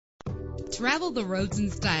Travel the roads in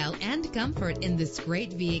style and comfort in this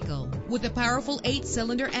great vehicle with a powerful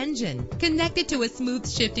 8-cylinder engine connected to a smooth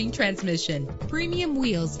shifting transmission. Premium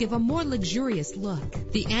wheels give a more luxurious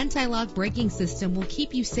look. The anti-lock braking system will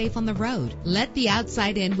keep you safe on the road. Let the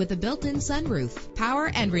outside in with a built-in sunroof. Power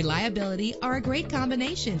and reliability are a great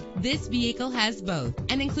combination. This vehicle has both.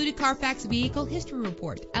 An included Carfax Vehicle History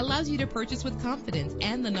Report allows you to purchase with confidence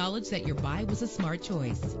and the knowledge that your buy was a smart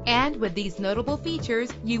choice. And with these notable features,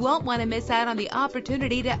 you won't want to miss out on the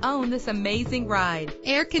opportunity to own this amazing ride.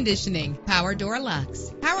 Air conditioning, power door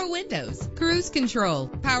locks, power windows, cruise control,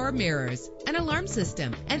 power mirrors, an alarm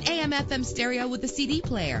system, an AM/FM stereo with a CD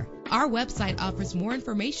player. Our website offers more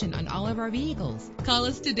information on all of our vehicles. Call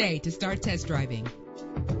us today to start test driving.